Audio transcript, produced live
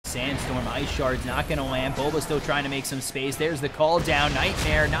Sandstorm, Ice Shard's not going to land. Boba still trying to make some space. There's the call down.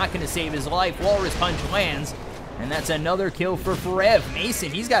 Nightmare not going to save his life. Walrus Punch lands. And that's another kill for Forev.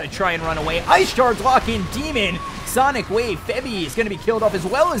 Mason, he's got to try and run away. Ice Shards lock in Demon. Sonic Wave. Febby is going to be killed off as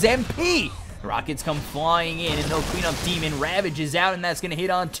well as MP. Rockets come flying in, and they'll clean up Demon. Ravage is out, and that's going to hit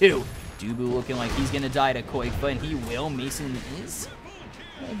on 2. Dubu looking like he's going to die to Koikfa, and he will. Mason is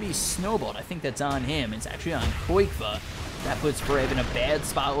going to be snowballed. I think that's on him. It's actually on Koikfa. That puts Forev in a bad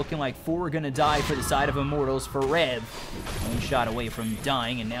spot, looking like 4 are going to die for the side of Immortals. Forev, one shot away from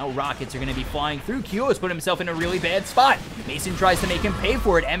dying, and now Rockets are going to be flying through. Kyo has put himself in a really bad spot. Mason tries to make him pay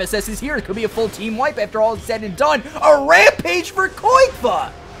for it. MSS is here. It could be a full team wipe after all is said and done. A Rampage for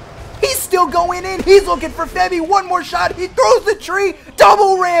Koikfa! He's still going in. He's looking for Febby. One more shot. He throws the tree.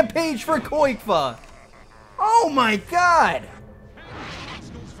 Double Rampage for Koikfa. Oh my god!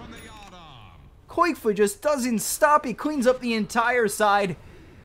 Koikfa just doesn't stop. He cleans up the entire side.